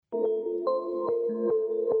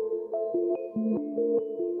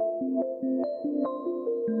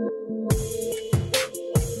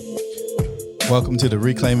Welcome to the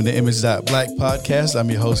Reclaiming the Image Black podcast. I'm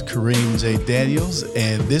your host, Kareem J. Daniels.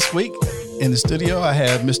 And this week in the studio, I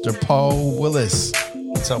have Mr. Paul Willis.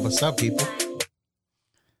 What's up, people?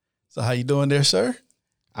 So how you doing there, sir?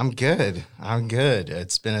 I'm good.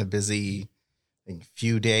 It's been a busy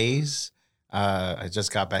few days. I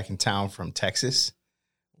just got back in town from Texas,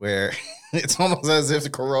 where it's almost as if the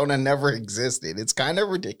corona never existed. It's kind of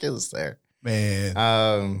ridiculous there.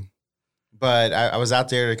 Man. But I was out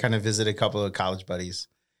there to kind of visit a couple of college buddies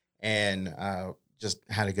and just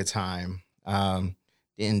had a good time.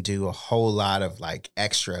 Didn't do a whole lot of like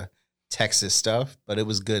extra Texas stuff, but it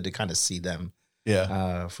was good to kind of see them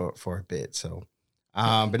for a bit. So,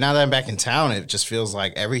 but now that I'm back in town, it just feels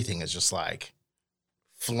like everything is just like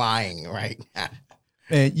flying right now.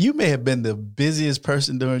 Man, you may have been the busiest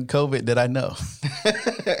person during COVID that I know.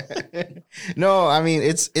 No, I mean,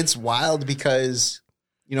 it's wild because,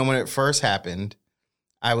 you know, when it first happened,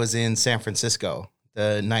 I was in San Francisco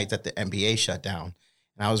the night that the NBA shut down,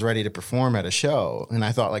 and I was ready to perform at a show, and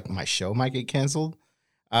I thought like my show might get canceled,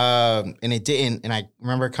 and it didn't. And I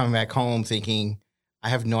remember coming back home thinking, I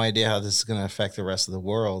have no idea how this is going to affect the rest of the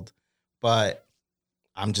world, but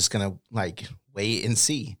I'm just going to like wait and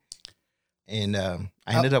see. And I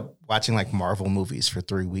ended up watching like Marvel movies for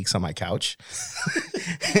 3 weeks on my couch,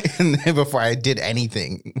 and then before I did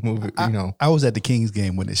anything, I was at the Kings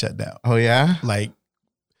game when it shut down. Oh yeah,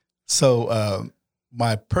 so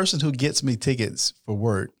my person who gets me tickets for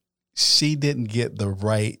work, she didn't get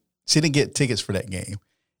tickets for that game,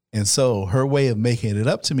 and so her way of making it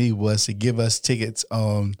up to me was to give us tickets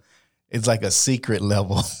on. It's like a secret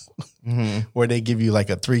level where they give you like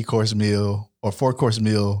a 3-course meal or 4-course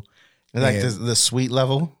meal. Like the suite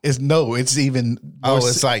level? It's even more.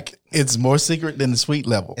 It's more secret than the suite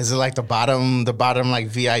level. Is it like the bottom like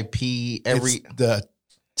VIP It's the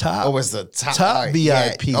top. Oh, it's the top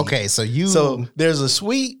VIP. Yeah. Okay, so there's a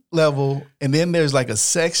suite level, and then there's like a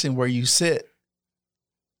section where you sit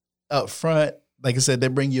up front. Like I said, they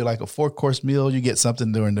bring you like a 4-course meal. You get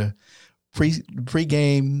something during the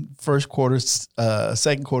pre-game, first quarter,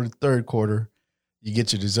 second quarter, third quarter. You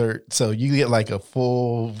get your dessert, so you get like a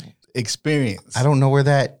full experience. I don't know where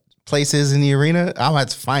that place is in the arena. I'll have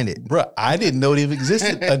to find it. Bruh, I didn't know it even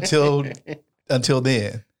existed until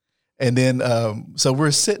then. And then so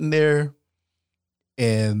we're sitting there,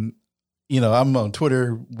 and you know, I'm on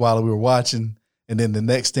Twitter while we were watching, and then the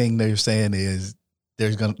next thing they're saying is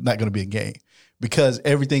there's not gonna be a game. Because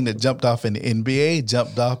everything that jumped off in the NBA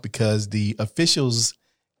jumped off because the officials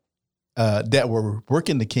that were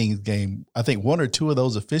working the Kings game, I think 1 or 2 of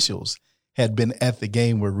those officials had been at the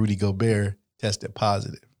game where Rudy Gobert tested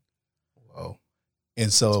positive. Whoa.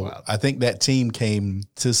 And so I think that team came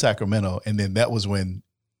to Sacramento, and then that was when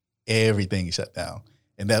everything shut down.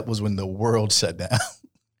 And that was when the world shut down.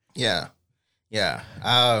 Yeah. Yeah.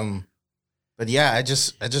 But yeah, I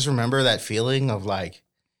just remember that feeling of like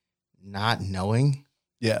not knowing.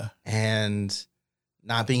 Yeah. And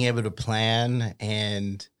not being able to plan.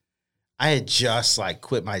 And I had just like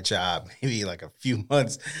quit my job, maybe like a few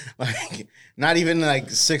months, like not even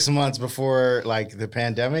like 6 months before like the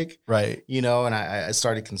pandemic. Right. You know, and I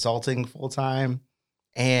started consulting full time,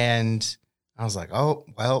 and I was like, oh,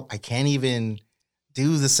 well, I can't even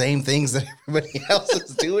do the same things that everybody else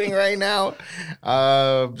is doing right now.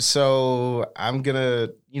 So I'm going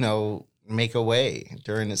to, you know, make a way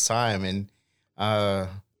during this time. And,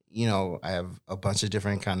 you know, I have a bunch of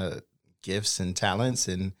different kind of gifts and talents,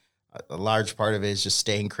 and a large part of it is just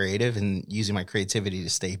staying creative and using my creativity to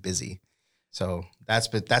stay busy. So that's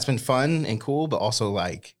been fun and cool, but also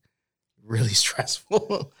like really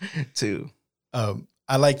stressful too.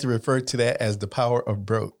 I like to refer to that as the power of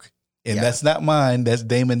broke. And that's not mine. That's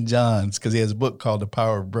Damon John's, because he has a book called The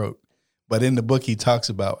Power of Broke. But in the book, he talks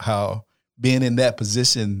about how being in that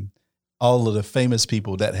position, all of the famous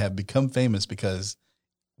people that have become famous because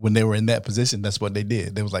when they were in that position, that's what they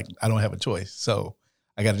did. They was like, I don't have a choice. So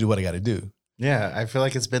I got to do what I got to do. Yeah, I feel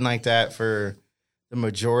like it's been like that for the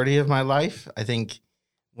majority of my life. I think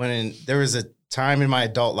there was a time in my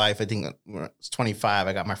adult life, I think when I was 25,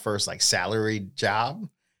 I got my first like salaried job.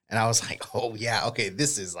 And I was like, oh yeah, okay,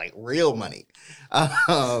 this is like real money.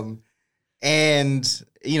 And,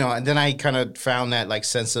 you know, and then I kind of found that like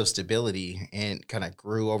sense of stability and kind of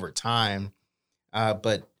grew over time.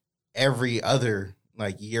 But every other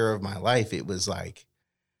like year of my life, it was like,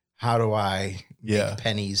 how do I make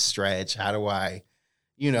pennies stretch? How do I,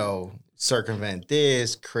 you know, circumvent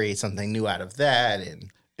this, create something new out of that?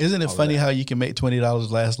 And isn't it funny how you can make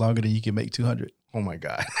 $20 last longer than you can make $200? Oh my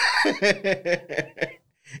God.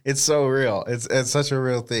 It's so real. It's such a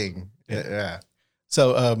real thing. Yeah.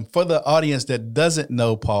 So for the audience that doesn't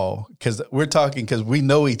know Paul, because we're talking because we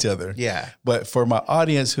know each other. Yeah. But for my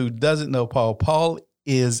audience who doesn't know Paul, Paul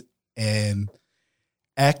is an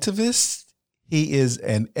activist. He is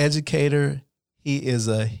an educator. He is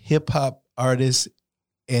a hip hop artist.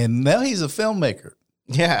 And now he's a filmmaker.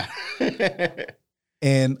 Yeah.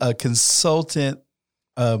 And a consultant.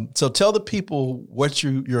 So tell the people what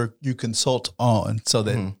you consult on so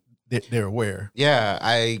that they're aware. Yeah,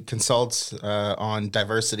 I consult on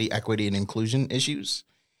diversity, equity, and inclusion issues.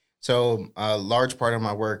 So a large part of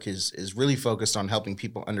my work is really focused on helping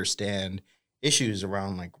people understand issues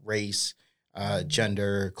around like race,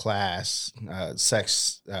 gender, class,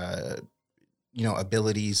 sex,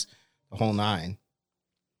 abilities, the whole nine.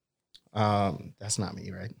 That's not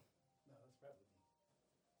me, right?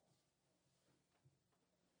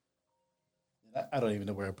 I don't even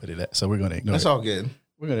know where I put it at, so we're going to ignore it. That's all good.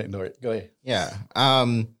 We're going to ignore it. Go ahead. Yeah.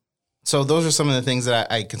 So those are some of the things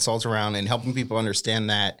that I consult around and helping people understand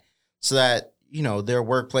that so that, their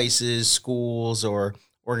workplaces, schools, or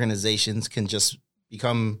organizations can just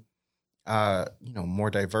become, more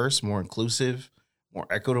diverse, more inclusive, more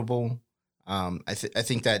equitable. I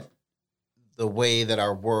think that the way that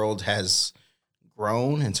our world has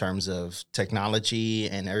grown in terms of technology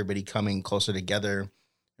and everybody coming closer together,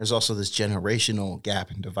 there's also this generational gap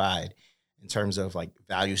and divide in terms of like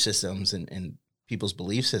value systems and people's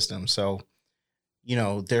belief systems. So,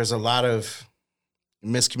 there's a lot of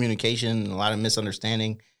miscommunication and a lot of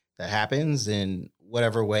misunderstanding that happens, and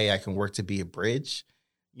whatever way I can work to be a bridge,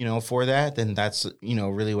 for that, then that's,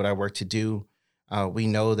 really what I work to do. We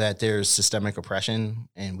know that there's systemic oppression,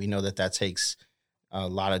 and we know that takes a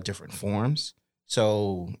lot of different forms.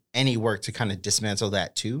 So any work to kind of dismantle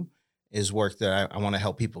that too is work that I want to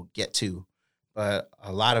help people get to. But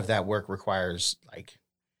a lot of that work requires like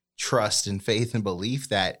trust and faith and belief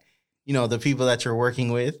that, the people that you're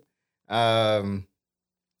working with, that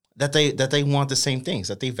they want the same things,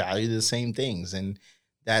 that they value the same things. And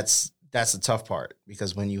that's the tough part,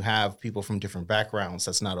 because when you have people from different backgrounds,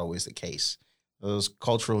 that's not always the case. Those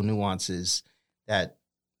cultural nuances that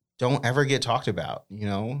don't ever get talked about,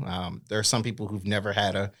 there are some people who've never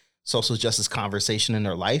had a social justice conversation in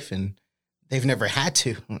their life, and they've never had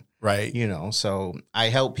to. Right. So I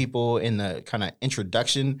help people in the kind of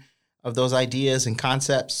introduction of those ideas and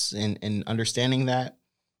concepts and understanding that.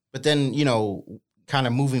 But then, kind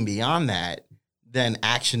of moving beyond that, then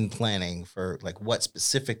action planning for like what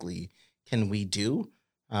specifically can we do,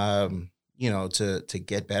 to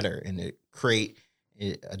get better and to create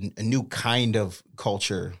a new kind of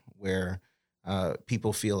culture where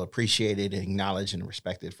people feel appreciated and acknowledged and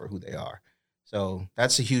respected for who they are. So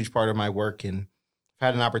that's a huge part of my work. And I've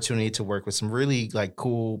had an opportunity to work with some really like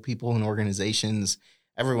cool people and organizations,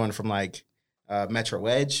 everyone from like Metro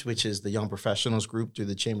Edge, which is the young professionals group through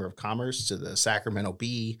the Chamber of Commerce, to the Sacramento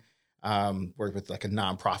Bee, worked with like a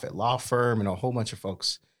nonprofit law firm and a whole bunch of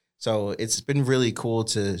folks. So it's been really cool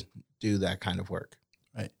to do that kind of work.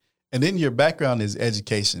 Right. And then your background is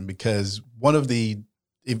education, because one of the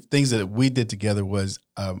things that we did together was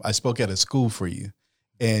I spoke at a school for you,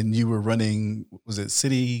 and you were running, was it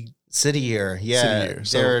City Year? Yeah. City Year.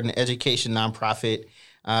 So, they're an education nonprofit.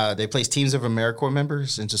 They place teams of AmeriCorps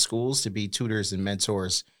members into schools to be tutors and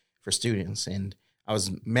mentors for students. And I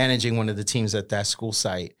was managing one of the teams at that school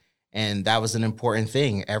site. And that was an important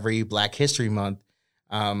thing. Every Black History Month,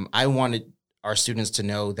 I wanted our students to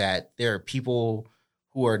know that there are people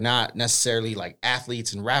who are not necessarily like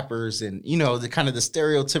athletes and rappers and, the kind of the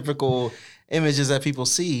stereotypical images that people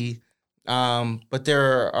see. But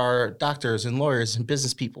there are doctors and lawyers and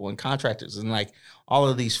business people and contractors and like all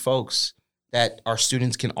of these folks that our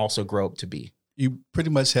students can also grow up to be. You pretty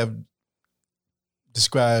much have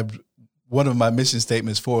described one of my mission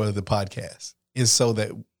statements for the podcast, is so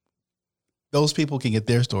that those people can get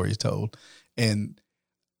their stories told. And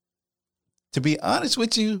to be honest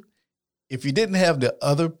with you, if you didn't have the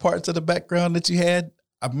other parts of the background that you had,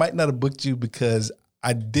 I might not have booked you, because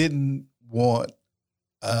I didn't want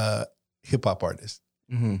a hip hop artist.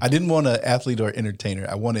 Mm-hmm. I didn't want an athlete or entertainer.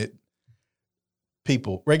 I wanted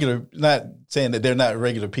people, regular, not saying that they're not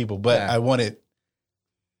regular people, but yeah. I wanted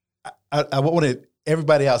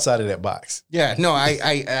everybody outside of that box. Yeah, no,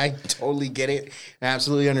 I totally get it. I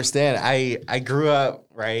absolutely understand. I grew up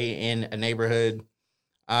right in a neighborhood.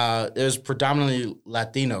 It was predominantly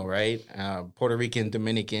Latino, right? Puerto Rican,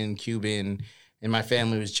 Dominican, Cuban, and my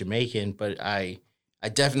family was Jamaican. But I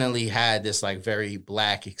definitely had this like very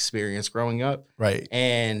Black experience growing up, right?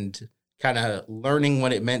 And kind of learning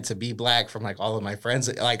what it meant to be Black from like all of my friends.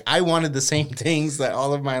 Like I wanted the same things that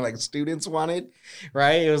all of my like students wanted,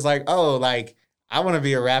 right? It was like, oh, like I want to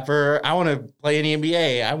be a rapper. I want to play in the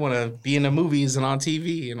NBA. I want to be in the movies and on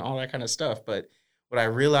TV and all that kind of stuff. But what I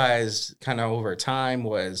realized kind of over time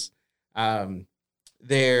was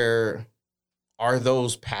there are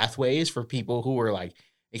those pathways for people who are like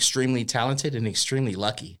extremely talented and extremely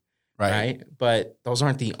lucky. Right. But those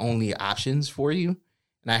aren't the only options for you.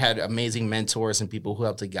 And I had amazing mentors and people who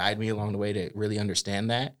helped to guide me along the way to really understand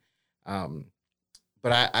that.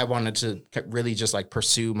 But I wanted to really just like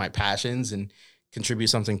pursue my passions and contribute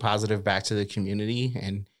something positive back to the community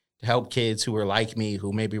and to help kids who were like me,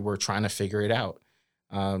 who maybe were trying to figure it out.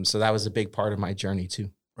 So that was a big part of my journey too.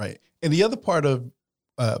 Right. And the other part of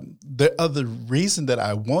the other reason that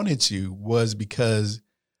I wanted you was because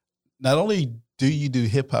not only do you do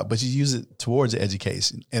hip hop, but you use it towards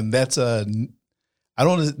education. And that's I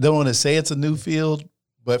don't want to say it's a new field,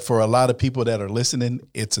 but for a lot of people that are listening,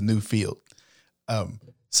 it's a new field.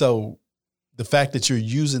 So the fact that you're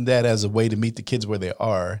using that as a way to meet the kids where they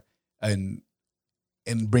are and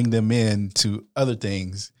bring them into other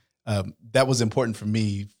things, that was important for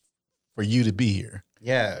me, for you to be here.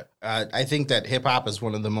 Yeah. I think that hip hop is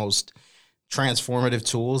one of the most transformative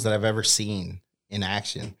tools that I've ever seen in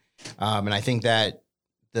action. And I think that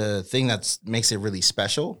the thing that makes it really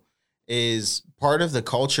special is part of the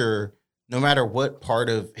culture, no matter what part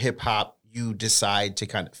of hip hop you decide to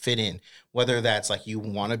kind of fit in, whether that's like you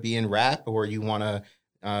want to be in rap or you want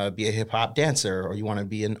to be a hip hop dancer or you want to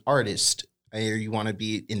be an artist or you want to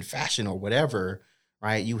be in fashion or whatever,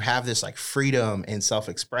 right? You have this like freedom and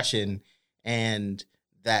self-expression and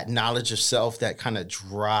that knowledge of self that kind of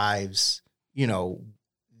drives, you know,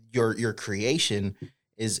 your creation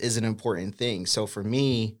is an important thing. So for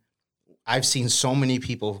me, I've seen so many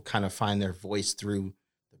people kind of find their voice through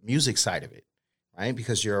the music side of it, right?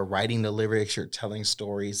 Because you're writing the lyrics, you're telling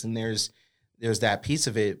stories, and there's that piece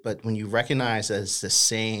of it. But when you recognize that it's the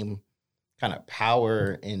same kind of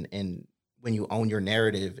power and when you own your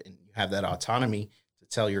narrative and you have that autonomy to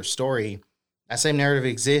tell your story, that same narrative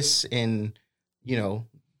exists in, you know,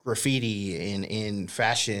 graffiti and in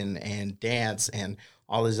fashion and dance and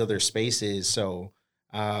all these other spaces. So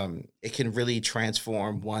it can really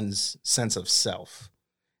transform one's sense of self.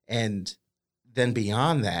 And then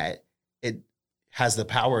beyond that, it has the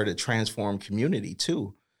power to transform community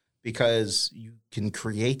too, because you can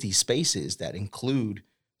create these spaces that include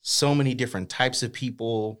so many different types of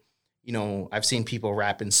people. You know, I've seen people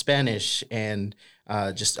rap in Spanish and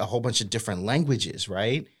just a whole bunch of different languages,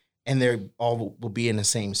 right? And they're all will be in the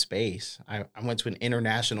same space. I went to an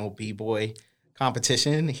international B-boy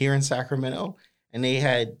competition here in Sacramento, and they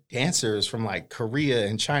had dancers from like Korea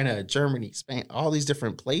and China, Germany, Spain, all these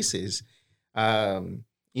different places,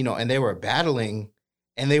 you know, and they were battling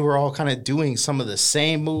and they were all kind of doing some of the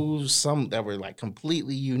same moves, some that were like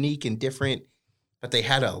completely unique and different, but they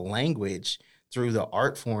had a language through the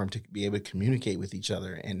art form to be able to communicate with each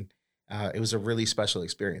other. And it was a really special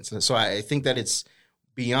experience. And so I think that it's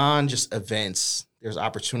beyond just events. There's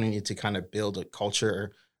opportunity to kind of build a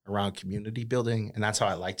culture around community building. And that's how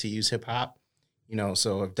I like to use hip hop. You know,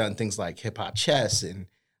 so I've done things like hip hop chess and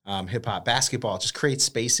hip hop basketball, just create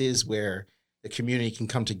spaces where the community can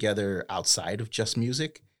come together outside of just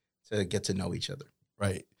music to get to know each other.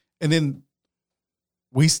 Right. And then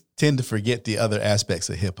we tend to forget the other aspects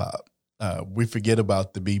of hip hop. We forget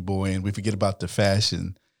about the b-boy and we forget about the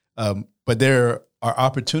fashion. But there are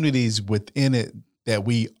opportunities within it that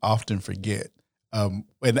we often forget. And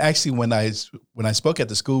actually, when I spoke at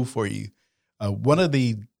the school for you, one of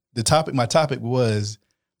my topic was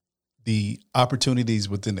the opportunities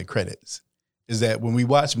within the credits. Is that when we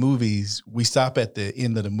watch movies, we stop at the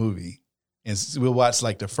end of the movie and we'll watch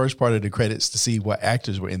like the first part of the credits to see what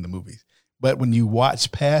actors were in the movies. But when you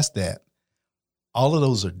watch past that, all of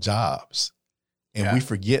those are jobs, and we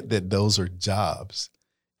forget that those are jobs.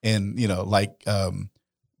 And you know, like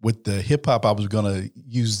with the hip hop, I was gonna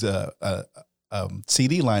use a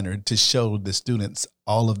CD liner to show the students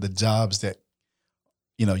all of the jobs that,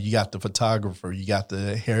 you know, you got the photographer, you got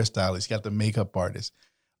the hairstylist, you got the makeup artist.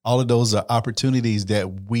 All of those are opportunities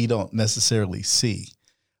that we don't necessarily see.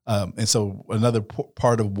 And so another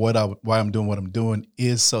part of why I'm doing what I'm doing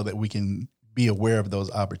is so that we can be aware of those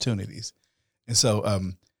opportunities. And so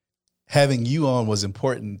having you on was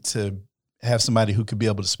important to have somebody who could be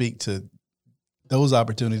able to speak to those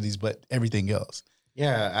opportunities, but everything else.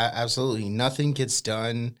 Yeah, absolutely. Nothing gets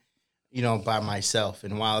done, you know, by myself.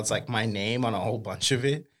 And while it's like my name on a whole bunch of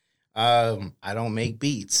it, I don't make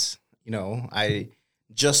beats. You know, I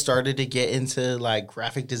just started to get into like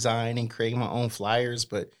graphic design and creating my own flyers,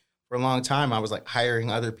 but for a long time I was like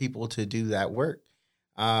hiring other people to do that work.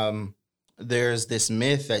 there's this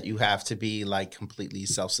myth that you have to be like completely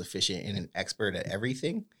self-sufficient and an expert at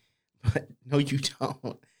everything, but no, you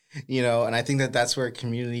don't. And I think that that's where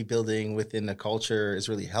community building within the culture is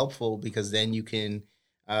really helpful, because then you can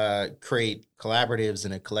create collaboratives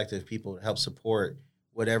and a collective of people to help support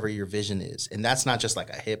whatever your vision is. And that's not just like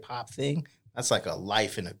a hip hop thing. That's like a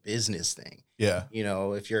life and a business thing. Yeah.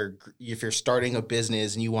 If you're starting a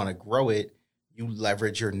business and you want to grow it, you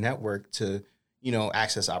leverage your network to,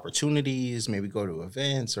 access opportunities, maybe go to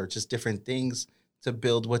events or just different things to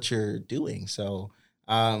build what you're doing. So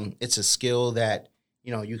it's a skill that,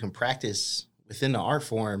 you can practice within the art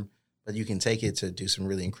form, but you can take it to do some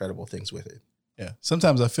really incredible things with it. Yeah.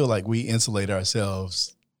 Sometimes I feel like we insulate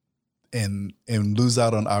ourselves and lose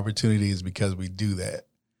out on opportunities because we do that.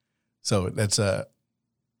 So that's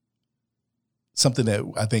something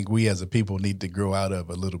that I think we as a people need to grow out of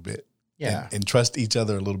a little bit. Yeah. And trust each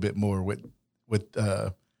other a little bit more with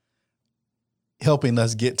helping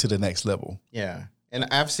us get to the next level. Yeah. And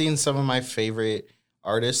I've seen some of my favorite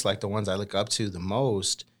artists, like the ones I look up to the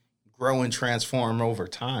most, grow and transform over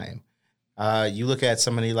time. You look at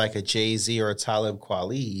somebody like a Jay-Z or a Talib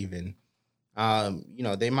Kweli even,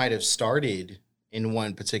 they might have started in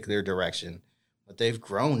one particular direction, but they've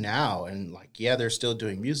grown now. And they're still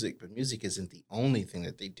doing music, but music isn't the only thing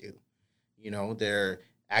that they do. They're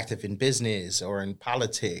active in business or in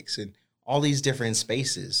politics and all these different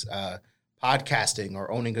spaces, podcasting or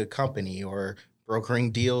owning a company or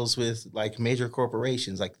brokering deals with major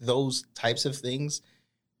corporations, those types of things.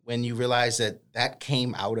 When you realize that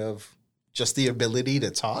came out of just the ability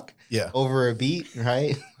to talk over a beat,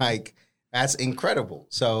 right? That's incredible.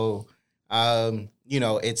 So,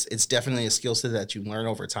 it's definitely a skill set that you learn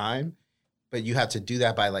over time, but you have to do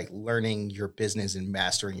that by learning your business and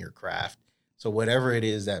mastering your craft. So whatever it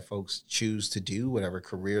is that folks choose to do, whatever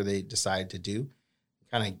career they decide to do,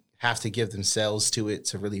 kind of have to give themselves to it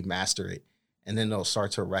to really master it. And then they'll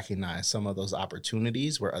start to recognize some of those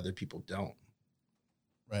opportunities where other people don't.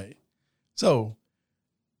 Right. So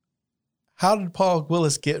how did Paul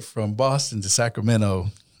Willis get from Boston to Sacramento?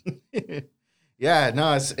 Yeah,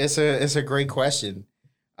 no, it's a great question.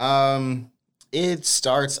 It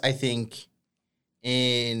starts, I think,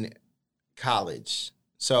 in college.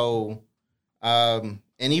 So, and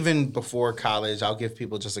even before college, I'll give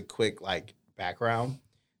people just a quick background.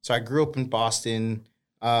 So I grew up in Boston.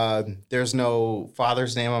 There's no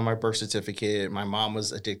father's name on my birth certificate. My mom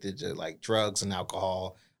was addicted to drugs and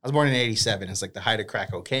alcohol. I was born in 1987. It's the height of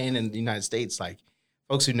crack cocaine in the United States.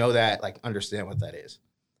 Folks who know that understand what that is.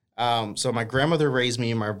 So my grandmother raised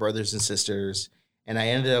me and my brothers and sisters, and I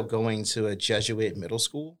ended up going to a Jesuit middle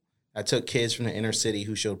school. I took kids from the inner city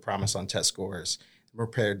who showed promise on test scores,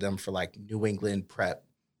 prepared them for New England prep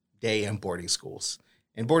day and boarding schools.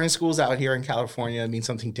 And boarding schools out here in California mean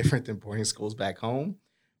something different than boarding schools back home.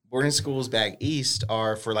 Boarding schools back east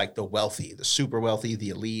are for the wealthy, the super wealthy, the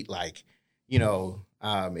elite.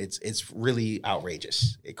 It's really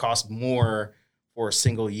outrageous. It costs more for a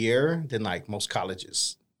single year than most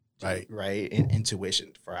colleges, right? In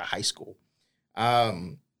tuition for a high school.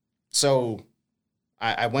 So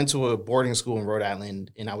I went to a boarding school in Rhode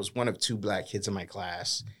Island, and I was one of two Black kids in my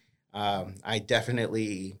class. I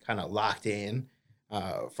definitely kind of locked in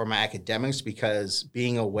for my academics, because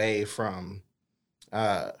being away from,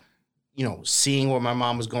 seeing what my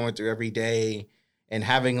mom was going through every day and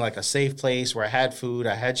having a safe place where I had food,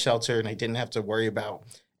 I had shelter, and I didn't have to worry about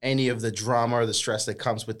any of the drama or the stress that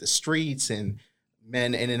comes with the streets and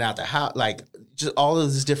men in and out the house, just all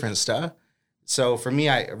of this different stuff. So for me,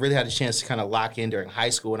 I really had a chance to kind of lock in during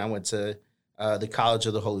high school, and I went to the College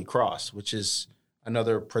of the Holy Cross, which is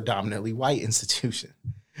another predominantly white institution.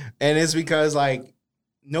 And it's because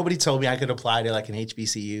nobody told me I could apply to an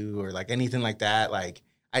HBCU or anything like that.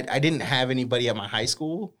 I didn't have anybody at my high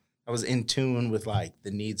school. I was in tune with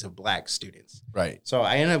the needs of Black students. Right. So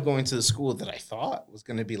I ended up going to the school that I thought was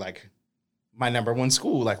going to be my number one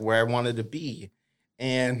school, where I wanted to be.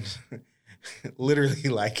 And literally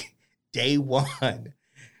day one,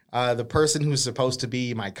 the person who's supposed to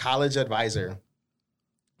be my college advisor,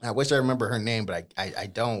 I wish I remember her name, but I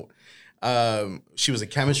don't. She was a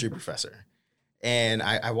chemistry professor. And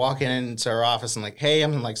I walk into her office and hey,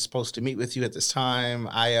 I'm supposed to meet with you at this time.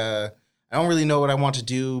 I don't really know what I want to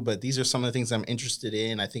do, but these are some of the things I'm interested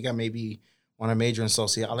in. I think I maybe want to major in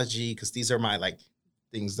sociology because these are my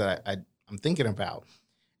things that I'm thinking about.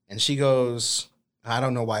 And she goes, I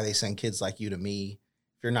don't know why they send kids like you to me.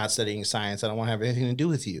 If you're not studying science, I don't want to have anything to do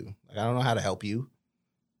with you. I don't know how to help you.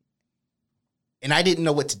 And I didn't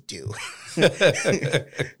know what to do.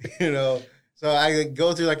 So I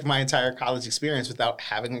go through my entire college experience without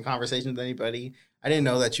having a conversation with anybody. I didn't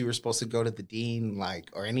know that you were supposed to go to the dean, like,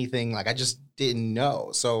 or anything. Like, I just didn't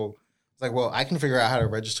know. So it's like, well, I can figure out how to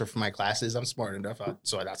register for my classes. I'm smart enough.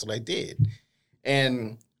 So that's what I did.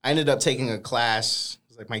 And I ended up taking a class, it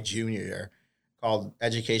was like my junior year, called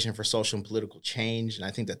Education for Social and Political Change. And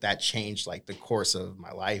I think that changed like the course of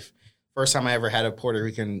my life. First time I ever had a Puerto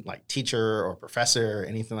Rican like teacher or professor or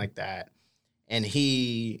anything like that. And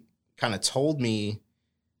he kind of told me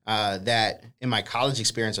that in my college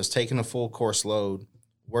experience, I was taking a full course load,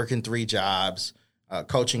 working 3 jobs,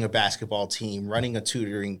 coaching a basketball team, running a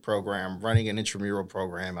tutoring program, running an intramural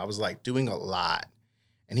program. I was like doing a lot.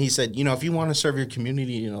 And he said, you know, if you want to serve your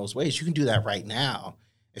community in those ways, you can do that right now.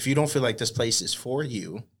 If you don't feel like this place is for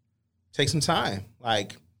you, take some time.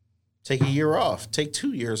 Like, take a year off, take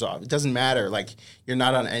 2 years off. It doesn't matter. Like, you're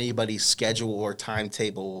not on anybody's schedule or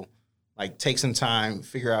timetable. Like, take some time,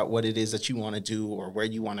 figure out what it is that you want to do or where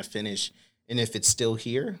you want to finish. And if it's still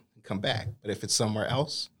here, come back. But if it's somewhere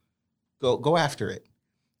else, go after it.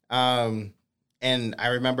 And I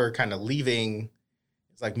remember kind of leaving.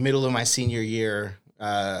 It's like middle of my senior year.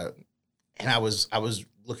 And I was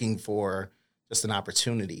looking for just an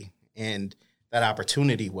opportunity. And that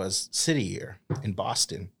opportunity was City Year in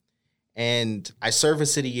Boston. And I served a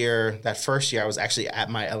City Year. That first year, I was actually at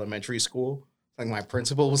my elementary school. Like, my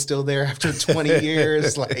principal was still there after 20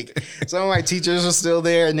 years. Like, some of my teachers were still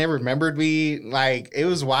there and they remembered me. Like, it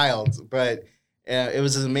was wild, but it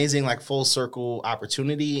was an amazing, like, full circle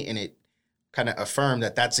opportunity. And it kind of affirmed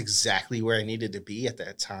that that's exactly where I needed to be at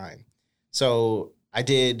that time. So I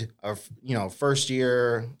did a first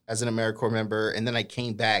year as an AmeriCorps member, and then I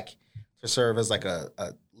came back to serve as like a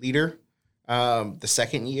leader the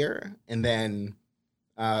second year, and then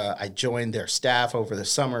I joined their staff over the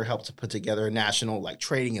summer, helped to put together a national like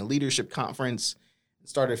training and leadership conference, and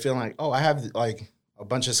started feeling like, oh, I have like a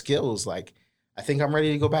bunch of skills. Like, I think I'm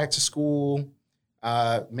ready to go back to school.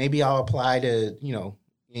 Maybe I'll apply to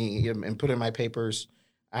and put in my papers.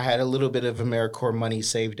 I had a little bit of AmeriCorps money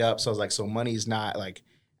saved up. So I was like, so money's not like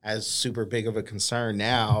as super big of a concern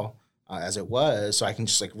now as it was. So I can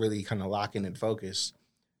just like really kind of lock in and focus.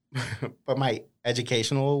 But my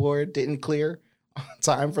educational award didn't clear on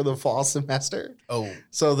time for the fall semester. Oh.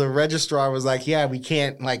 So the registrar was like, yeah, we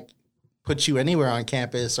can't like put you anywhere on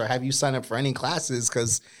campus or have you sign up for any classes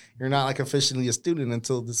because you're not like officially a student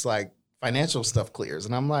until this like financial stuff clears.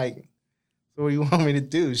 And I'm like, so what do you want me to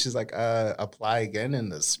do? She's like, apply again in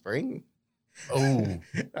the spring. Oh.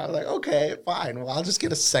 I was like, okay, fine. Well, I'll just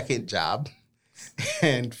get a second job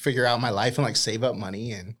and figure out my life and like save up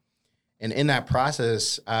money. And in that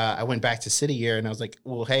process, I went back to City Year and I was like,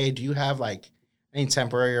 well, hey, do you have like any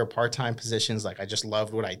temporary or part-time positions? Like, I just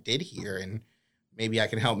loved what I did here and maybe I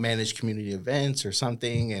can help manage community events or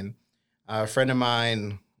something. And a friend of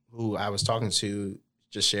mine who I was talking to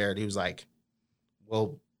just shared, he was like,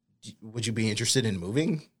 well, would you be interested in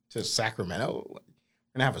moving to Sacramento? We're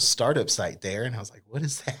going to have a startup site there. And I was like, what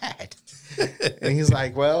is that? And he's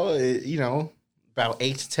like, well, about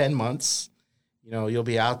 8 to 10 months, you'll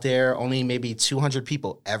be out there. Only maybe 200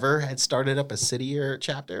 people ever had started up a City Year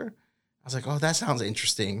chapter. I was like, oh, that sounds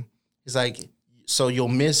interesting. He's like, so you'll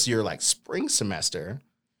miss your like spring semester,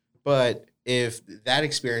 but if that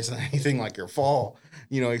experience is anything like your fall,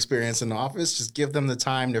 experience in the office, just give them the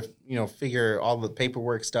time to, figure all the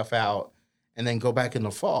paperwork stuff out and then go back in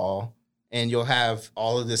the fall and you'll have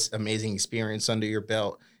all of this amazing experience under your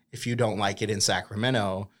belt. If you don't like it in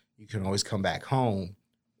Sacramento, you can always come back home.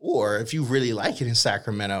 Or if you really like it in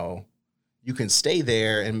Sacramento, you can stay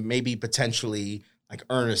there and maybe potentially like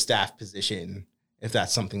earn a staff position if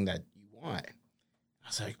that's something that you want. I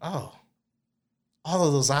was like, oh, all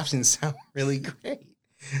of those options sound really great.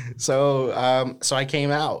 So I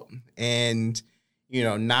came out and,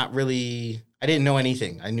 not really, I didn't know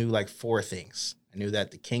anything. I knew like 4 things. I knew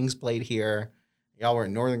that the Kings played here. Y'all were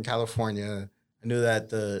in Northern California. I knew that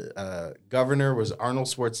the governor was Arnold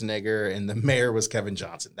Schwarzenegger and the mayor was Kevin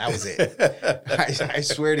Johnson. That was it. I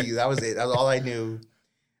swear to you, that was it. That was all I knew.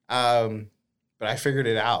 But I figured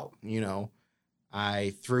it out,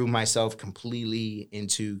 I threw myself completely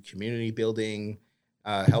into community building,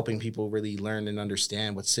 helping people really learn and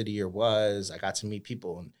understand what City Year was. I got to meet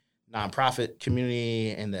people in nonprofit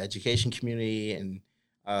community and the education community and,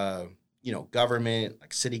 government,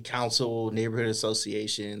 like city council, neighborhood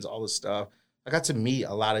associations, all this stuff. I got to meet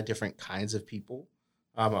a lot of different kinds of people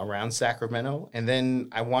around Sacramento. And then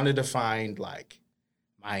I wanted to find like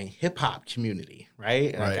my hip hop community,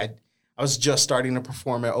 right? Right. Like I was just starting to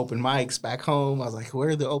perform at open mics back home. I was like, where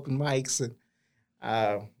are the open mics? And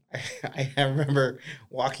I I remember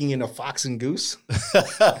walking into Fox and Goose,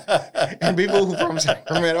 and people who from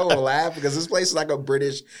Sacramento will laugh because this place is like a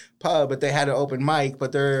British pub, but they had an open mic.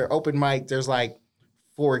 But their open mic, there's like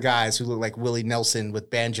 4 guys who look like Willie Nelson with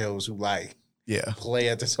banjos who like play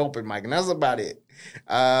at this open mic, and that's about it.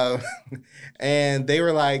 And they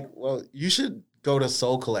were like, "Well, you should go to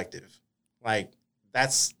Soul Collective. Like,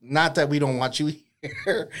 that's not that we don't want you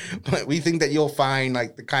here, but we think that you'll find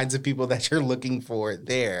like the kinds of people that you're looking for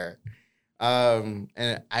there." And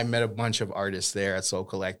I met a bunch of artists there at Soul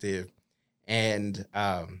Collective, and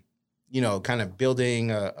kind of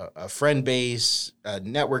building a friend base,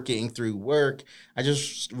 networking through work. I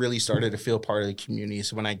just really started to feel part of the community.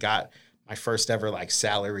 So when I got my first ever like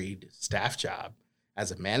salaried staff job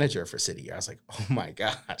as a manager for City Year, I was like, oh my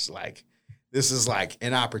gosh, like this is like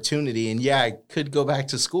an opportunity. And yeah, I could go back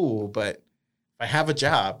to school, but if I have a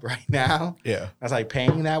job right now, I was like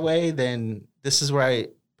paying that way, then this is where I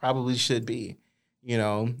probably should be,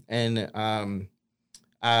 and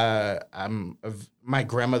my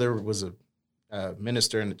grandmother was a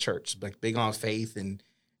minister in the church, like big on faith and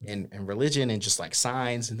religion and just like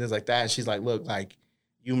signs and things like that. And she's like, look, like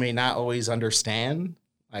you may not always understand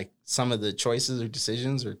like some of the choices or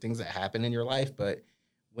decisions or things that happen in your life, but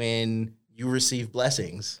when you receive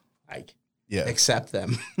blessings, like accept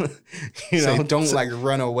them, don't like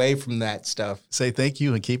run away from that stuff. Say thank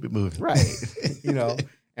you and keep it moving. Right.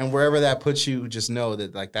 And wherever that puts you, just know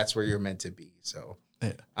that like, that's where you're meant to be. So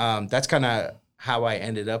that's kind of how I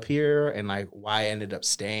ended up here and like why I ended up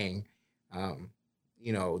staying.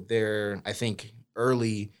 There, I think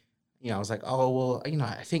early, I was like, oh, well,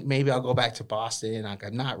 I think maybe I'll go back to Boston. Like,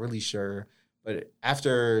 I'm not really sure. But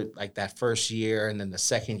after like that first year and then the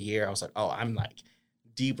second year, I was like, oh, I'm like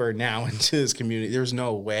deeper now into this community. There's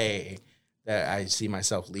no way that I see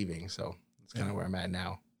myself leaving. So that's kind of where I'm at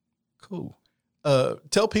now. Cool.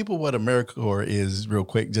 Tell people what AmeriCorps is real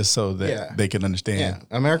quick, just so that they can understand.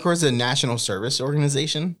 Yeah, AmeriCorps is a national service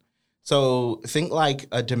organization. So think like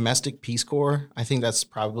a domestic Peace Corps. I think that's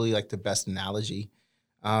probably like the best analogy.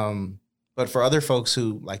 But for other folks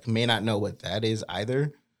who like may not know what that is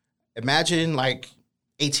either, imagine like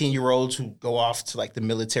 18-year-olds who go off to like the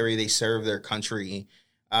military, they serve their country,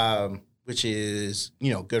 which is,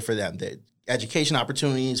 good for them. The education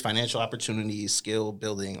opportunities, financial opportunities, skill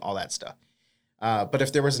building, all that stuff. But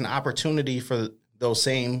if there was an opportunity for those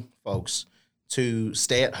same folks to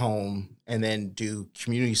stay at home and then do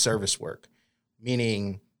community service work,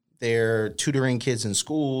 meaning they're tutoring kids in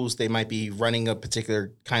schools, they might be running a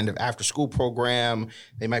particular kind of after-school program,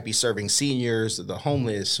 they might be serving seniors, the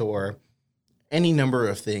homeless, or any number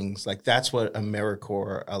of things. Like that's what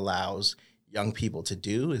AmeriCorps allows young people to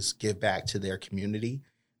do, is give back to their community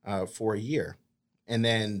for a year. And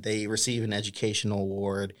then they receive an educational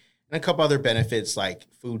award and a couple other benefits like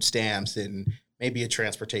food stamps and maybe a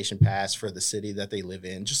transportation pass for the city that they live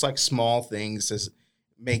in. Just like small things to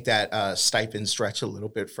make that stipend stretch a little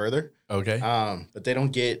bit further. Okay. But they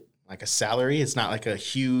don't get like a salary. It's not like a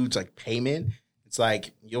huge like payment. It's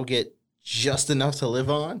like you'll get just enough to live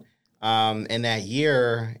on. And that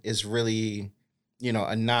year is really,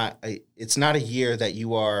 it's not a year that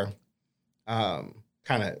you are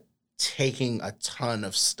kind of taking a ton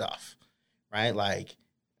of stuff, right? Like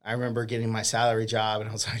I remember getting my salary job and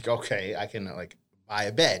I was like, okay, I can like buy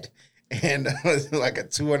a bed and like a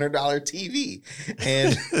 $200 TV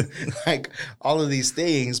and like all of these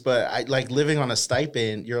things. But I like living on a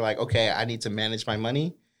stipend. You're like, okay, I need to manage my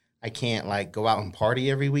money. I can't like go out and party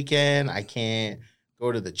every weekend. I can't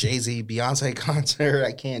go to the Jay-Z Beyonce concert.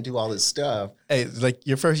 I can't do all this stuff. Hey, like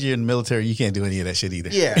your first year in the military, you can't do any of that shit either.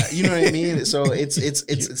 Yeah, you know what I mean? So it's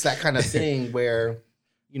that kind of thing where,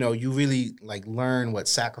 you really like learn what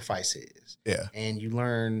sacrifice is. Yeah. And you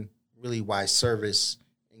learn really why service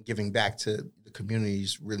and giving back to the community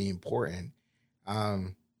is really important.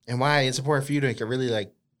 And why it's important for you to really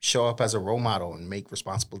like show up as a role model and make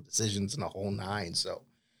responsible decisions in the whole nine. So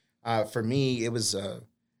for me, it was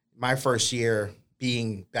my first year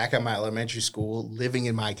being back at my elementary school, living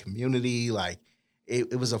in my community. Like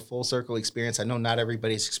it was a full circle experience. I know not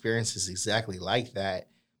everybody's experience is exactly like that.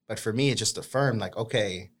 But for me, it just affirmed like,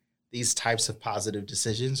 okay, these types of positive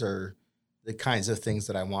decisions are the kinds of things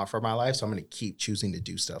that I want for my life. So I'm going to keep choosing to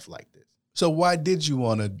do stuff like this. So why did you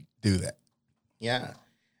want to do that? Yeah.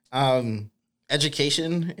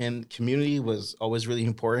 Education and community was always really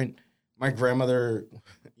important. My grandmother,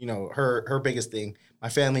 her biggest thing, my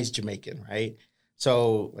family's Jamaican, right?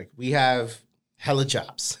 So like we have hella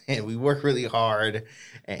jobs and we work really hard.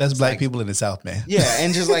 And that's black people in the South, man. Yeah.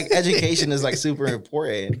 And just like education is like super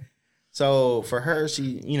important. So for her,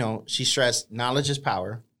 she stressed knowledge is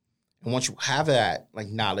power. And once you have that like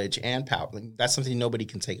knowledge and power, like, that's something nobody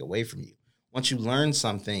can take away from you. Once you learn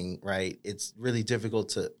something, right, it's really difficult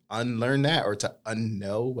to unlearn that or to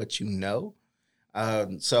unknow what you know.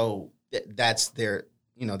 So that's their,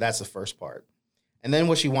 that's the first part. And then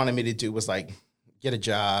what she wanted me to do was like get a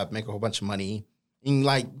job, make a whole bunch of money, and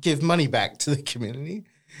like give money back to the community.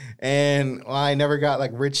 And while I never got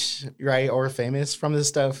like rich, right, or famous from this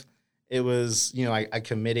stuff, it was, I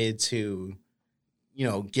committed to,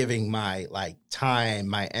 giving my like time,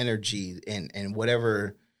 my energy, and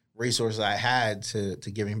whatever resources I had to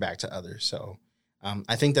giving back to others. So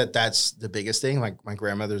I think that's the biggest thing. Like my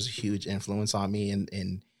grandmother's a huge influence on me,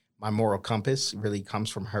 and my moral compass really comes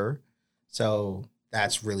from her. So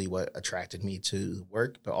that's really what attracted me to the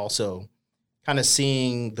work, but also kind of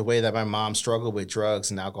seeing the way that my mom struggled with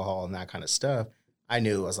drugs and alcohol and that kind of stuff. I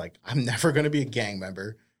knew I was like, I'm never going to be a gang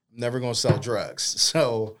member. I'm never going to sell drugs.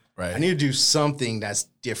 So I need to do something that's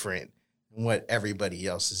different than what everybody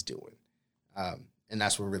else is doing. And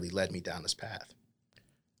that's what really led me down this path.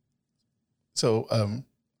 So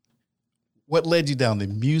what led you down the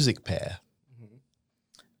music path?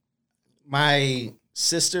 My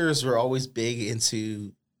sisters were always big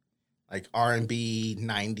into like R&B,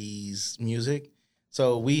 90s music.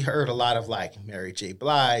 So we heard a lot of like Mary J.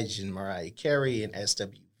 Blige and Mariah Carey and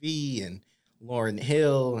SWV and Lauryn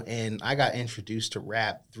Hill. And I got introduced to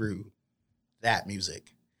rap through that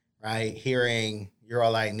music, right? Hearing You're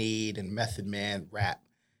All I Need and Method Man rap,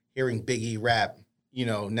 hearing Biggie rap,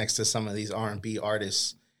 next to some of these R&B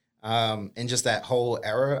artists. And just that whole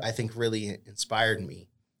era, I think really inspired me.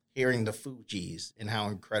 Hearing the Fugees and how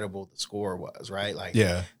incredible the score was, right? Like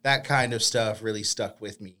that kind of stuff really stuck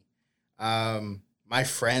with me. My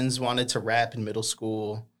friends wanted to rap in middle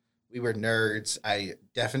school. We were nerds. I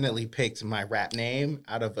definitely picked my rap name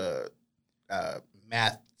out of a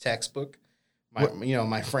math textbook.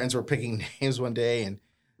 My friends were picking names one day, and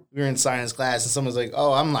we were in science class, and someone's like,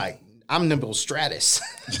 "Oh, I'm Nimble Stratus."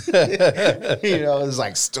 It was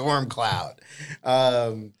like Storm Cloud.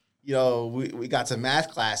 We got to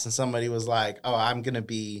math class and somebody was like, "Oh, I'm gonna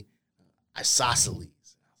be isosceles."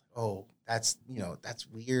 Oh, that's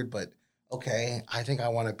weird, but okay. I think I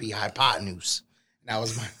want to be hypotenuse. And that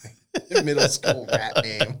was my middle school rap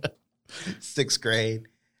name, 6th grade.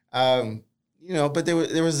 But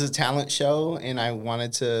there was a talent show, and I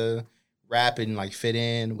wanted to rap and like fit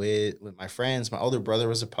in with my friends. My older brother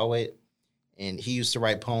was a poet, and he used to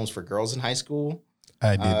write poems for girls in high school.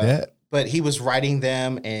 I did that. But he was writing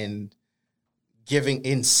them and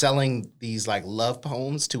selling these like love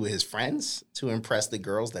poems to his friends to impress the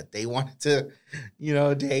girls that they wanted to,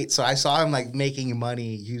 date. So I saw him like making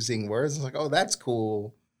money using words. I was like, oh, that's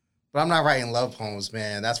cool. But I'm not writing love poems,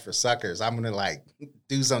 man. That's for suckers. I'm going to like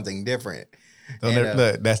do something different.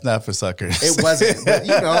 Look, that's not for suckers. It wasn't. But,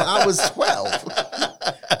 I was 12.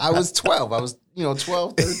 I was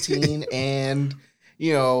 12, 13. And,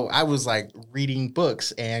 I was like reading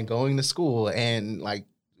books and going to school and like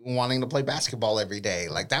wanting to play basketball every day.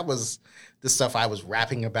 Like that was the stuff I was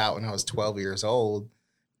rapping about when I was 12 years old,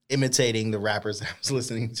 imitating the rappers I was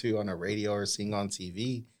listening to on the radio or seeing on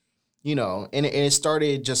TV, and it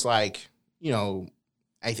started just like,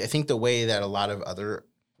 I think the way that a lot of other,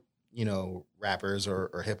 rappers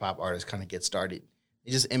or hip hop artists kind of get started,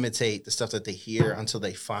 they just imitate the stuff that they hear until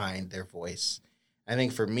they find their voice. I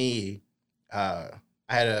think for me, I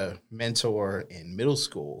had a mentor in middle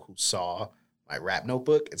school who saw my rap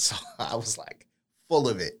notebook, and so I was like full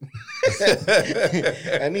of it.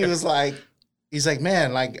 And he's like,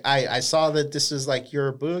 man, like I saw that this is like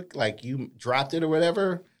your book, like you dropped it or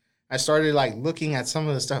whatever. I started like looking at some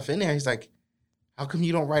of the stuff in there. He's like, how come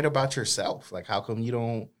you don't write about yourself? Like, how come you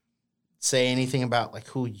don't say anything about like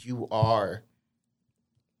who you are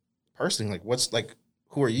personally? Like,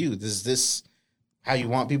 who are you? Is this how you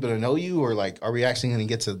want people to know you? Or like, are we actually going to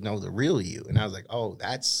get to know the real you? And I was like, oh,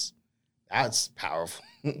 that's powerful.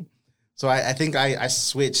 So I think I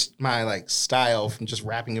switched my like style from just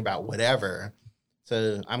rapping about whatever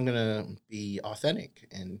to I'm going to be authentic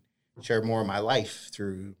and share more of my life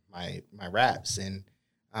through my raps, and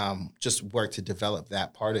just work to develop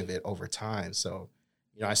that part of it over time. So,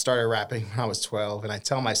 I started rapping when I was 12, and I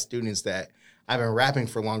tell my students that I've been rapping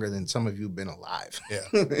for longer than some of you have been alive.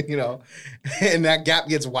 Yeah. And that gap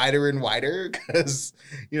gets wider and wider because,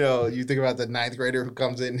 you think about the 9th grader who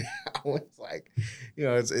comes in now, it's like,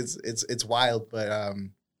 it's wild. But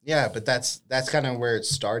but that's kind of where it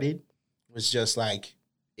started. It was just like,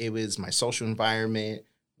 it was my social environment,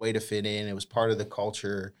 way to fit in. It was part of the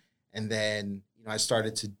culture. And then, I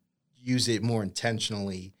started to use it more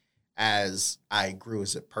intentionally as I grew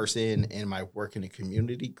as a person and my work in the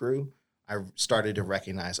community grew. I started to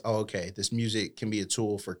recognize, oh, okay, this music can be a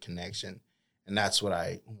tool for connection. And that's what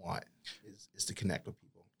I want is to connect with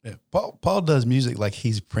people. Yeah. Paul does music like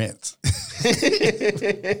he's Prince.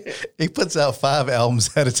 He puts out 5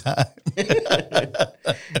 albums at a time.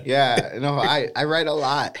 Yeah, no, I write a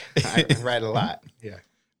lot. I write a lot. Yeah.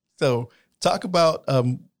 So talk about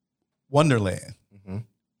Wonderland,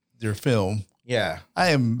 your film. Yeah.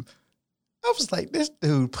 I was like, this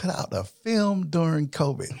dude put out a film during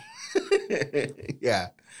COVID. Yeah.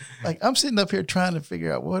 Like, I'm sitting up here trying to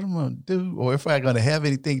figure out what I'm going to do or if I'm going to have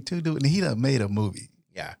anything to do. And he done made a movie.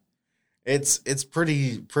 Yeah. It's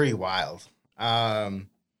pretty wild.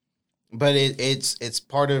 But it's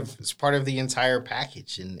part of the entire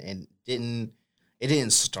package and it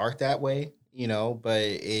didn't start that way, you know, but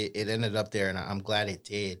it ended up there and I'm glad it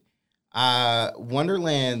did.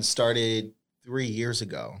 Wonderland started 3 years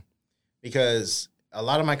ago because a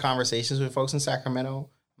lot of my conversations with folks in Sacramento,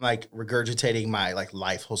 I'm like regurgitating my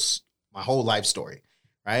my whole life story,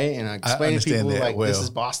 right? And I explain to people like this is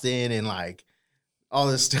Boston and like all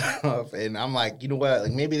this stuff. And I'm like, you know what?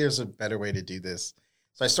 Like maybe there's a better way to do this.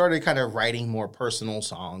 So I started kind of writing more personal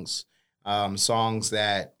songs, songs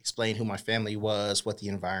that explain who my family was, what the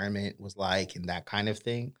environment was like, and that kind of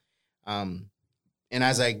thing. And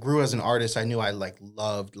as I grew as an artist, I knew I like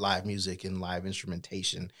loved live music and live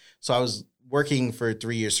instrumentation. So I was working for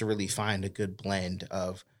 3 years to really find a good blend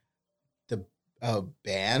of the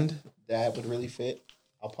band that would really fit.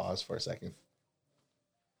 I'll pause for a second.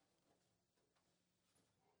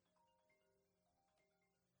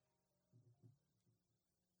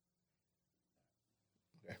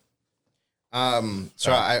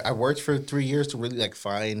 So I worked for 3 years to really like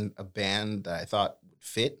find a band that I thought would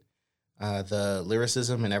fit the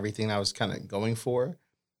lyricism and everything I was kind of going for.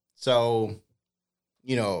 So,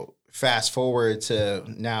 you know, fast forward to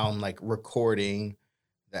now I'm like recording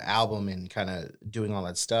the album and kind of doing all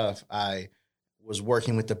that stuff. I was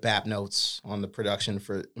working with the BAP Notes on the production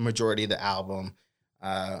for the majority of the album.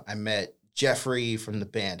 I met Jeffrey from the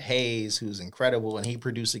band Hayes, who's incredible, and he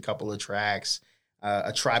produced a couple of tracks.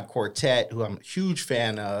 A Tribe Quartet, who I'm a huge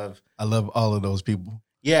fan of. I love all of those people.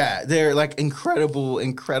 Yeah, they're like incredible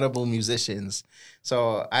musicians.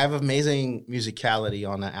 So I have amazing musicality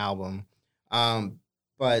on the album.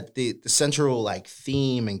 But the central like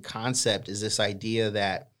theme and concept is this idea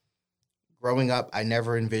that growing up, I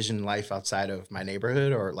never envisioned life outside of my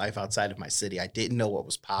neighborhood or life outside of my city. I didn't know what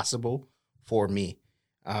was possible for me.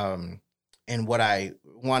 And what I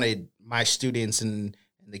wanted my students and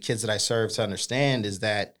the kids that I serve to understand is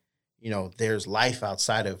that, you know, there's life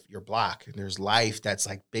outside of your block and there's life that's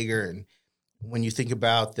like bigger. And when you think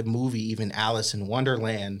about the movie, even Alice in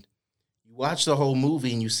Wonderland, you watch the whole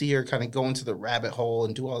movie and you see her kind of go into the rabbit hole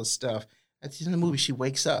and do all this stuff. At the end of the movie, she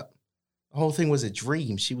wakes up. The whole thing was a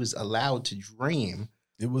dream. She was allowed to dream.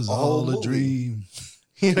 It was all a dream.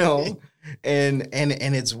 You know, and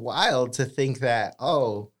it's wild to think that,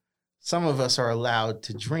 oh, some of us are allowed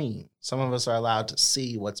to dream. Some of us are allowed to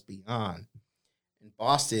see what's beyond. In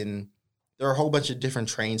Boston, there are a whole bunch of different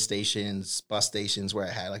train stations, bus stations where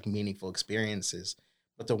I had like meaningful experiences.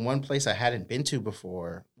 But the one place I hadn't been to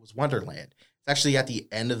before was Wonderland. It's actually at the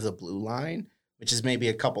end of the Blue Line, which is maybe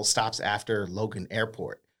a couple stops after Logan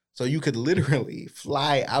Airport. So you could literally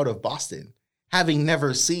fly out of Boston having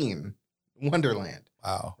never seen Wonderland.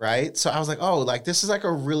 Wow. Right? So I was like, oh, like this is like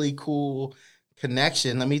a really cool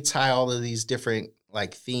connection. Let me tie all of these different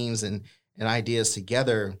like themes and ideas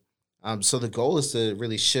together. So the goal is to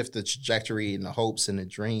really shift the trajectory and the hopes and the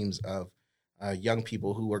dreams of young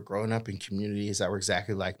people who are growing up in communities that were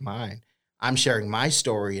exactly like mine. I'm sharing my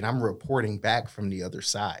story and I'm reporting back from the other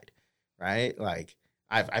side, right? Like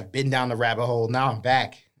I've been down the rabbit hole. Now I'm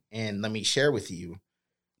back and let me share with you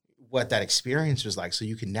what that experience was like so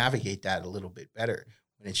you can navigate that a little bit better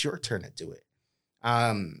when it's your turn to do it.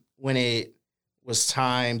 When it was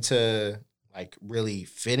time to like really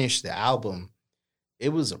finish the album, it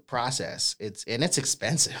was a process. It's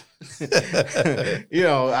expensive. You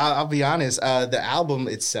know, I'll be honest. The album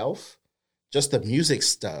itself, just the music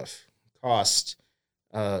stuff, cost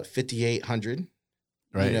 $5,800.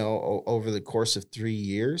 Right. You know, over the course of 3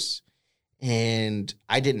 years, and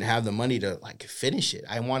I didn't have the money to like finish it.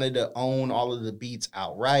 I wanted to own all of the beats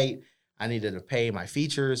outright. I needed to pay my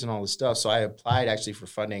features and all this stuff, so I applied actually for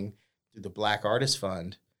funding through the Black Artist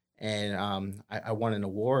Fund, and I won an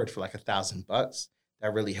award for like $1,000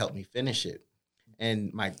 that really helped me finish it.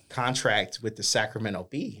 And my contract with the Sacramento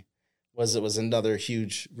Bee was another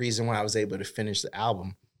huge reason why I was able to finish the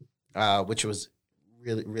album, which was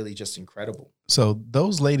really, really just incredible. So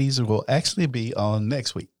those ladies will actually be on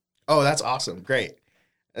next week. Oh, that's awesome. Great.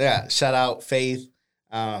 Yeah. Shout out Faith.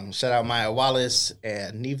 Shout out Maya Wallace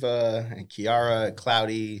and Neva and Kiara,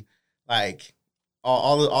 Cloudy, like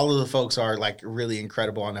all of the folks are like really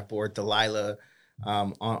incredible on that board. Delilah,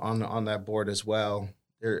 on that board as well.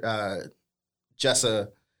 There, Jessa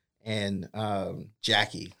and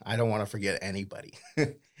Jackie. I don't want to forget anybody.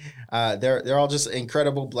 They're all just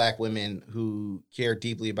incredible Black women who care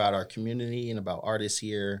deeply about our community and about artists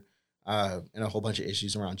here, and a whole bunch of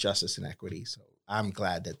issues around justice and equity. So I'm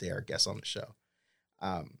glad that they are guests on the show.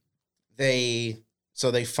 They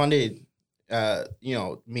funded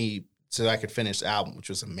me so I could finish the album, which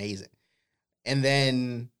was amazing. And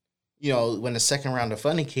then, when the second round of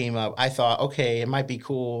funding came up, I thought, okay, it might be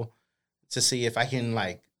cool to see if I can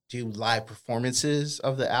like do live performances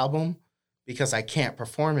of the album, because I can't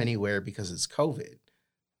perform anywhere because it's COVID.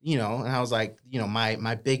 And I was like,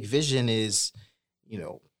 my big vision is,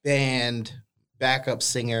 band, backup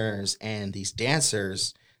singers, and these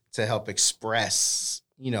dancers to help express,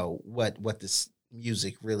 what this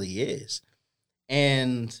music really is.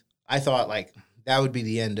 And I thought like that would be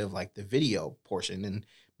the end of like the video portion, and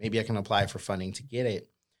maybe I can apply for funding to get it.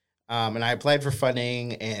 And I applied for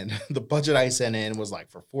funding, and the budget I sent in was like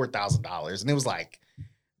for $4,000, and it was like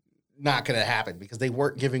not going to happen because they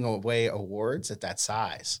weren't giving away awards at that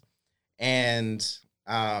size. And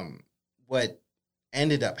what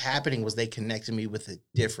ended up happening was they connected me with a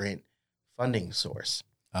different funding source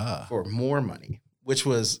for more money, which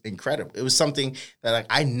was incredible. It was something that like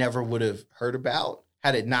I never would have heard about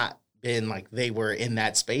had it not been like they were in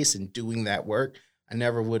that space and doing that work. I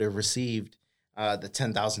never would have received the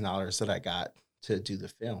 $10,000 that I got to do the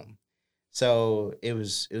film. So it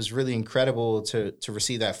was really incredible to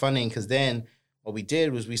receive that funding, because then what we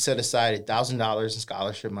did was we set aside $1,000 in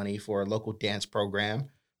scholarship money for a local dance program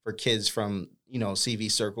for kids from CV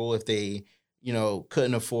Circle if they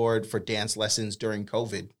couldn't afford for dance lessons during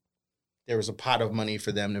COVID. There was a pot of money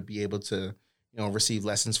for them to be able to receive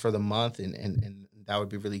lessons for the month, and that would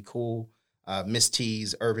be really cool. Miss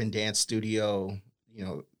T's Urban Dance Studio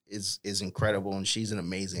is incredible, and she's an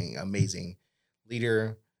amazing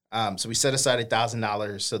leader. So we set aside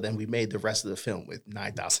 $1,000. So then we made the rest of the film with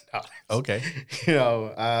 $9,000. Okay.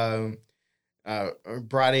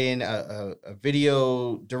 Brought in a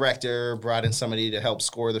video director, brought in somebody to help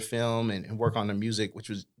score the film and work on the music, which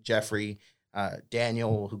was Jeffrey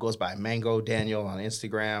Daniel, who goes by Mango Daniel on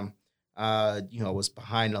Instagram, was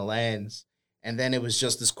behind the lens. And then it was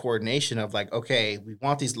just this coordination of like, okay, we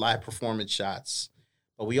want these live performance shots,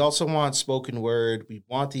 but we also want spoken word. We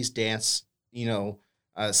want these dance,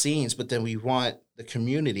 scenes, but then we want the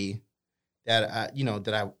community that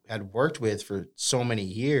I had worked with for so many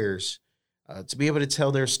years to be able to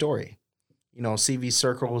tell their story. CV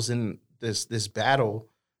Circle's in this battle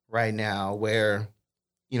right now where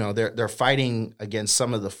they're fighting against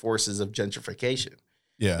some of the forces of gentrification.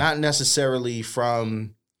 Yeah, not necessarily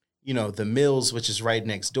from the Mills, which is right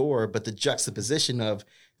next door, but the juxtaposition of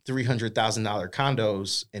 $300,000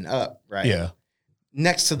 condos and up, right? Yeah,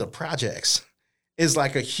 next to the projects is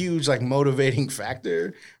like a huge like motivating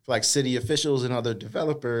factor for like city officials and other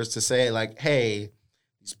developers to say like, hey,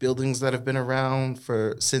 these buildings that have been around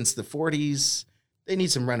since the 40s, they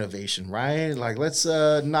need some renovation, right? Like let's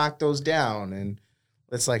knock those down and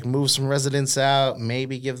let's like move some residents out,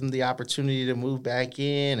 maybe give them the opportunity to move back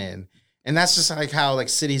in, and that's just like how like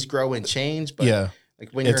cities grow and change. But yeah,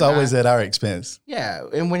 like when it's always at our expense. Yeah,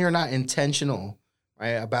 and when you're not intentional, right,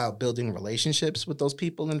 about building relationships with those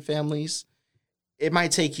people and families, it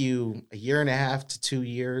might take you 1.5 to 2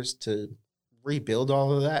 years to rebuild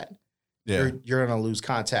all of that. Yeah. You're going to lose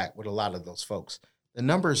contact with a lot of those folks. The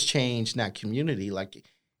numbers change in that community like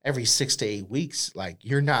every 6 to 8 weeks. Like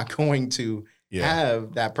you're not going to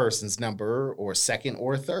have that person's number or second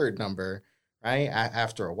or third number, right,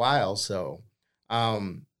 after a while. So, I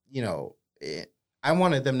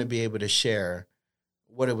wanted them to be able to share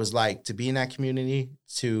what it was like to be in that community,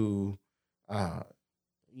 to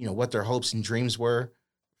what their hopes and dreams were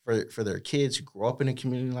for their kids who grew up in a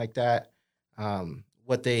community like that,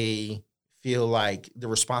 what they feel like the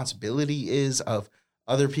responsibility is of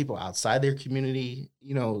other people outside their community,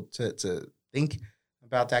 to think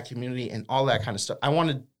about that community and all that kind of stuff. I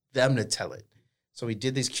wanted them to tell it. So we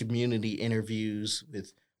did these community interviews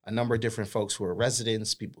with a number of different folks who are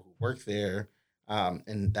residents, people who work there,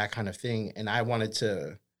 and that kind of thing. And I wanted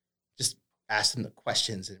to just ask them the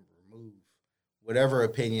questions and remove whatever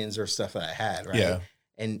opinions or stuff that I had, right? Yeah.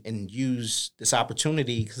 And use this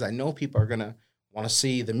opportunity, because I know people are going to want to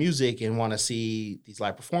see the music and want to see these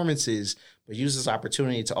live performances, but use this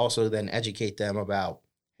opportunity to also then educate them about,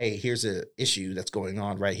 hey, here's an issue that's going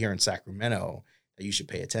on right here in Sacramento that you should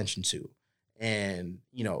pay attention to. And,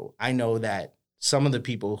 I know that some of the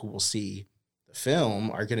people who will see the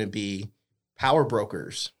film are going to be power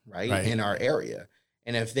brokers, right, in our area.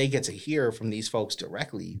 And if they get to hear from these folks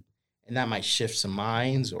directly, and that might shift some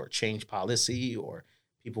minds or change policy, or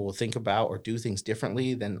people will think about or do things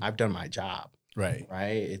differently, then I've done my job. Right.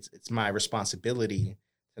 It's my responsibility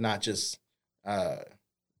to not just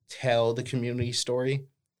tell the community story,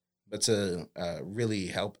 but to really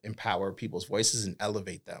help empower people's voices and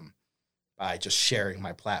elevate them by just sharing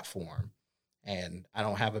my platform. And I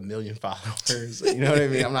don't have 1 million followers. You know what I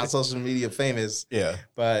mean? I'm not social media famous. Yeah.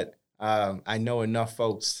 But I know enough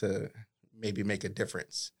folks to maybe make a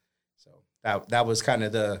difference. So that was kind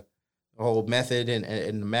of the whole method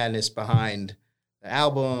and the madness behind the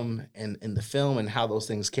album and the film and how those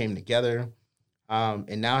things came together.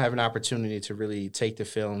 And now I have an opportunity to really take the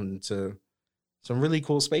film to some really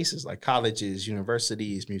cool spaces like colleges,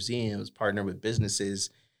 universities, museums, partner with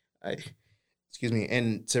businesses.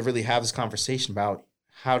 And to really have this conversation about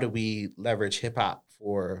how do we leverage hip hop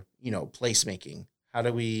for, placemaking? How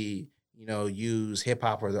do we, use hip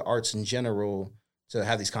hop or the arts in general to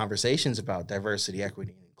have these conversations about diversity,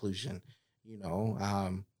 equity, and inclusion?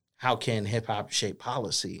 How can hip hop shape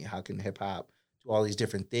policy? How can hip hop do all these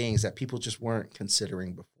different things that people just weren't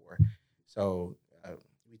considering before? So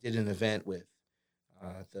we did an event with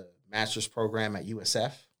the master's program at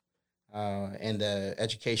USF and the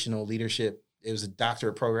educational leadership. It was a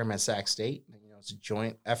doctorate program at Sac State. It's a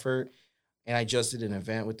joint effort. And I just did an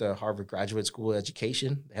event with the Harvard Graduate School of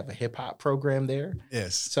Education. They have a hip hop program there.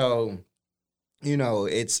 Yes. So,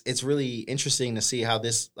 it's really interesting to see how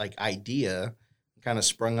this idea kind of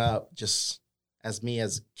sprung up just as me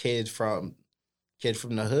as a kid from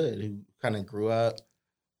the hood who kind of grew up,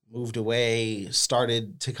 moved away,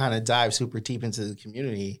 started to kind of dive super deep into the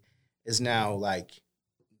community, is now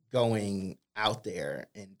going out there,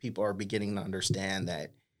 and people are beginning to understand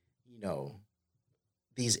that,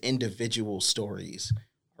 these individual stories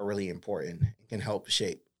are really important and can help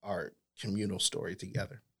shape our communal story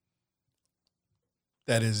together.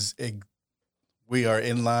 That is, we are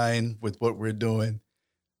in line with what we're doing.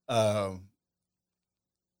 The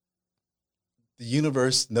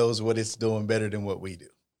universe knows what it's doing better than what we do.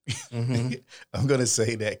 Mm-hmm. I'm going to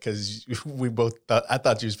say that because we both thought, I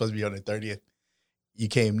thought you were supposed to be on the 30th. You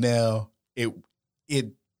came now.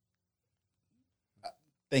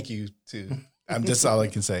 Thank you to, that's all I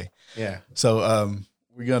can say. Yeah. So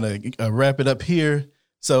we're going to wrap it up here.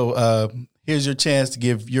 So here's your chance to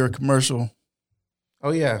give your commercial.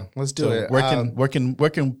 Oh yeah, let's do it. Where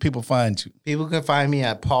can people find you? People can find me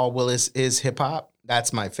at Paul Willis is Hip Hop.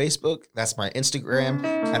 That's my Facebook. That's my Instagram.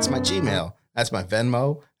 That's my Gmail. That's my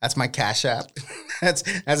Venmo. That's my Cash App. that's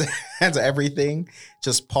everything.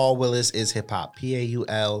 Just Paul Willis is Hip Hop.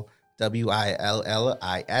 PaulWillisiship.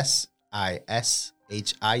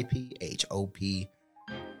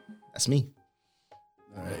 That's me.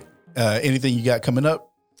 All right. Anything you got coming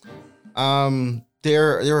up?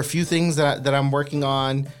 There are a few things that I'm working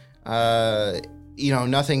on.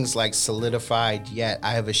 Nothing's solidified yet.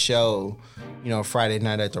 I have a show, Friday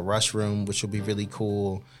night at the Rush Room, which will be really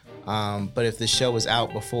cool. But if the show is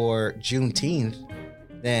out before Juneteenth,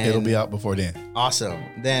 then it'll be out before then. Awesome.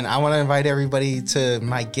 Then I want to invite everybody to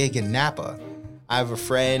my gig in Napa. I have a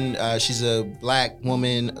friend. She's a Black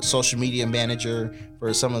woman, social media manager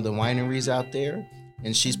for some of the wineries out there.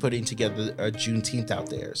 And she's putting together a Juneteenth out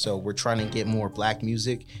there. So we're trying to get more Black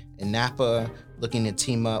music in Napa, looking to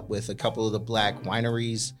team up with a couple of the Black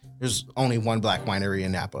wineries. There's only one Black winery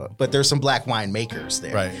in Napa, but there's some Black winemakers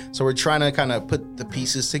there. Right. So we're trying to kind of put the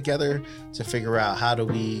pieces together to figure out how do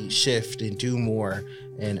we shift and do more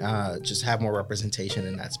and just have more representation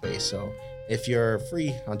in that space. So if you're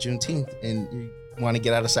free on Juneteenth and you want to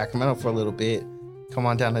get out of Sacramento for a little bit, come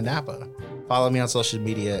on down to Napa. Follow me on social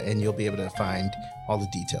media and you'll be able to find all the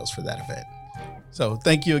details for that event. So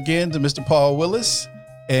thank you again to Mr. Paul Willis.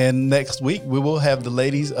 And next week, we will have the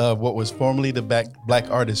ladies of what was formerly the Black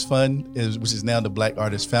Artist Fund, which is now the Black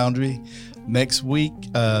Artist Foundry, next week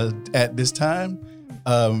at this time.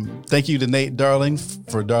 Thank you to Nate Darling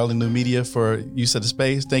for Darling New Media for use of the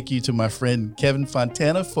space. Thank you to my friend Kevin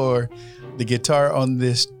Fontana for the guitar on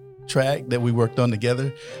this track that we worked on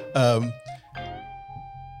together.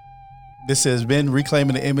 This has been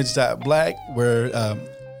Reclaiming the Image Black, where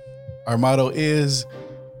our motto is,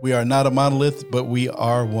 we are not a monolith, but we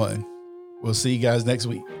are one. We'll see you guys next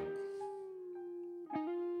week.